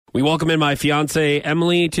We welcome in my fiance,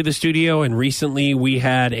 Emily, to the studio, and recently we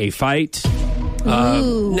had a fight.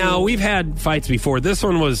 Now, we've had fights before. This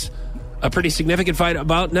one was a pretty significant fight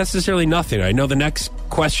about necessarily nothing. I know the next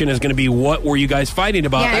question is going to be, what were you guys fighting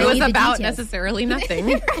about? Yeah, it was about necessarily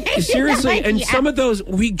nothing. Seriously, and some of those,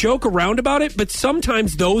 we joke around about it, but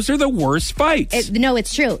sometimes those are the worst fights. No,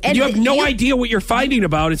 it's true. And you have no idea what you're fighting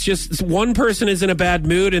about. It's just one person is in a bad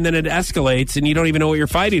mood, and then it escalates, and you don't even know what you're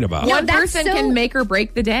fighting about. One person can make or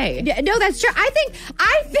break the day. No, that's true. I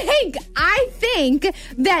think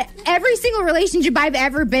that every single relationship I've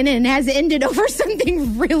ever been in has ended over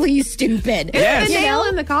something really stupid. Yes. It's the nail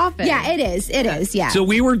in the coffin. Yeah, it is. It is, yeah. So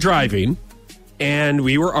we were driving, and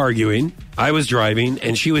we were arguing. I was driving,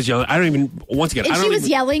 and she was yelling. She was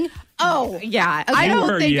yelling. Oh, yeah. Okay. I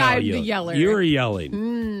don't think I'm the yeller. You were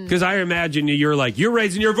yelling. Because I imagine you're like, you're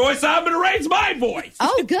raising your voice, I'm going to raise my voice.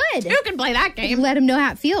 Oh, good. You can play that game. Let him know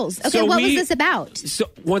how it feels. Okay, So what was this about? So,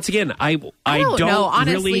 once again, I don't know.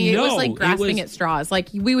 Honestly, really know. It was like grasping at straws. Like,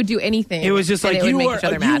 we would do anything. It was just like, would make each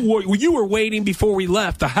other mad. you were waiting before we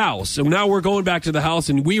left the house. So now we're going back to the house,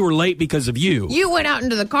 and we were late because of you. You went out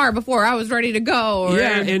into the car before I was ready to go.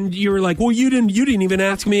 Yeah, and you were like, well, you didn't even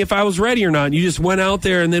ask me if I was ready or not. You just went out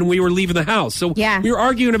there, and then we were leaving the house. So we were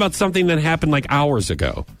arguing about something that happened like hours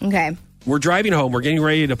ago. Okay. We're driving home. We're getting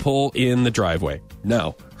ready to pull in the driveway.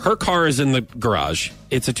 No, her car is in the garage.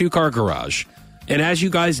 It's a 2-car garage. And as you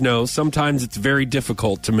guys know, sometimes it's very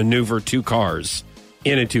difficult to maneuver 2 cars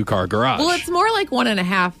in a 2-car garage. Well, it's more like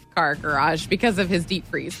 1.5-car garage because of his deep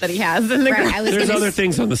freeze that he has in the garage. There's other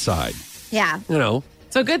things on the side. Yeah. You know.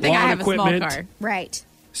 So good thing I have a small car. Right.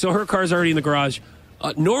 So her car's already in the garage.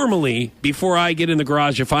 Normally, before I get in the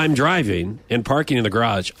garage, if I'm driving and parking in the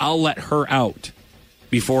garage, I'll let her out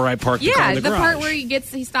before I park the car in the garage. Yeah, the part where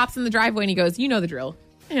he stops in the driveway and he goes, you know the drill.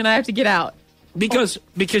 And I have to get out. Because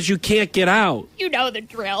you can't get out. You know the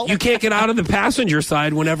drill. You can't get out of the passenger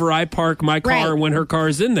side whenever I park my car when her car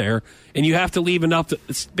is in there. And you have to leave enough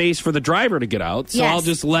space for the driver to get out. So I'll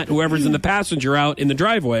just let whoever's in the passenger out in the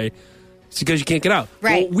driveway. It's because you can't get out.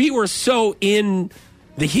 Right. Well, we were so in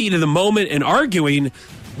the heat of the moment and arguing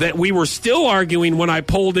that we were still arguing when I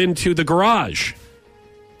pulled into the garage.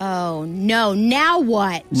 Oh, no. Now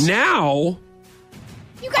what? Now...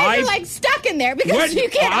 You guys are like stuck in there because you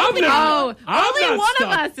can't open it. Oh, only one stuck.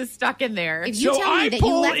 of us is stuck in there. If you tell me that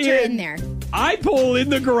you left her in there. I pull in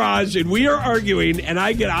the garage and we are arguing and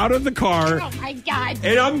I get out of the car. Oh, my God.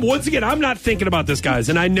 And I'm not thinking about this, guys.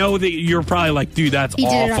 And I know that you're probably like, dude, that's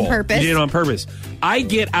awful. Did it on purpose. You did it on purpose. I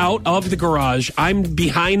get out of the garage. I'm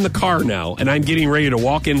behind the car now and I'm getting ready to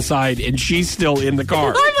walk inside and she's still in the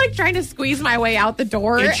car. I'm like trying to squeeze my way out the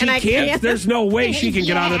door and I can't. There's no way she can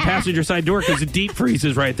get out of the passenger side door because the deep freeze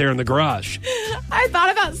is right there in the garage. I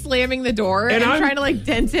thought about slamming the door and trying to like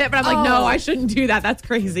dent it, but I'm like, no, I shouldn't do that. That's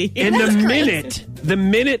crazy. And the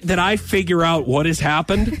minute that I figure out what has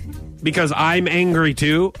happened, because I'm angry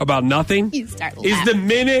too about nothing, You start is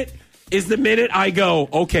the minute I go,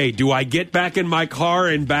 okay, do I get back in my car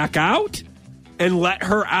and back out and let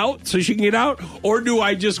her out so she can get out? Or do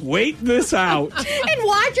I just wait this out and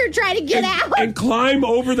watch her try to get out? And climb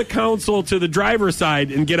over the console to the driver's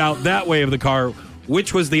side and get out that way of the car,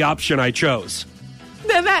 which was the option I chose.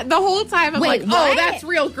 The whole time I'm like, what? oh, that's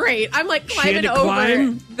real great. I'm like climbing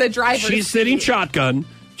over the driver's seat. She's sitting shotgun.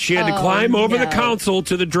 She had to climb over the console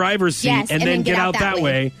to the driver's seat and then get out that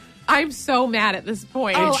way. I'm so mad at this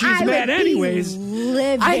point. And she's mad anyways.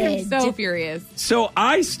 Livid. I am so furious. So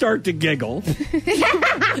I start to giggle.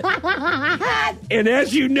 And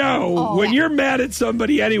as you know, when you're mad at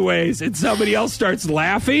somebody anyways and somebody else starts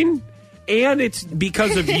laughing, and it's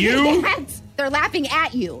because of you. They're laughing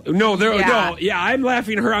at you. No, I'm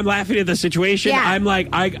laughing at her. I'm laughing at the situation. Yeah. I'm like,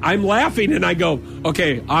 I'm laughing and I go,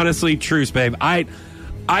 okay, honestly, truce, babe.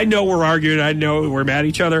 I know we're arguing. I know we're mad at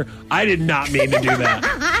each other. I did not mean to do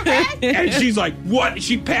that. And she's like, what?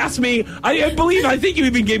 She passed me. I think you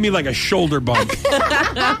even gave me like a shoulder bump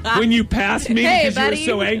when you passed me because you were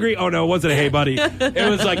so angry. Oh, no, it wasn't a hey, buddy. It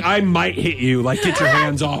was like, I might hit you. Like, get your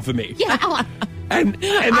hands off of me. Yeah. And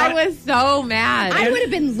I was so mad. I would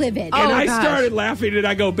have been livid. And I started laughing, and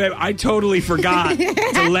I go, babe, I totally forgot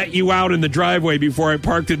to let you out in the driveway before I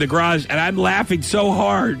parked in the garage, and I'm laughing so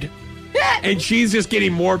hard. And she's just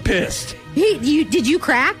getting more pissed. Did you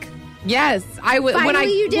crack? Yes, I would.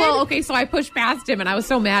 Finally, you did? Well, okay, so I pushed past him, and I was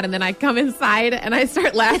so mad, and then I come inside, and I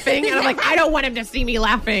start laughing, and I'm like, I don't want him to see me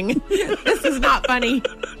laughing. This is not funny.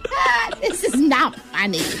 This is not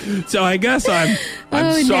funny. So I guess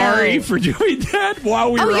I'm sorry for doing that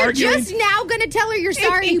while we were you're arguing. just now going to tell her you're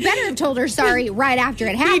sorry. You better have told her sorry right after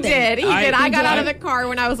it happened. He did. I got out of the car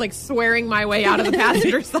when I was like swearing my way out of the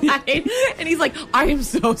passenger side. And he's like, I am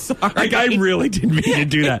so sorry. Like, I really didn't mean to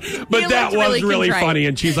do that. But that was really contrite. funny.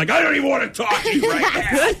 And she's like, I don't even want to talk to you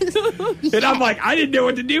right now. And I'm like, I didn't know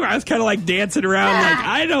what to do. I was kind of like dancing around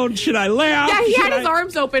like, should I laugh? Yeah, he Should had his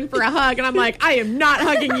arms open for a hug. And I'm like, I am not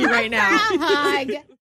hugging you right now. Hug.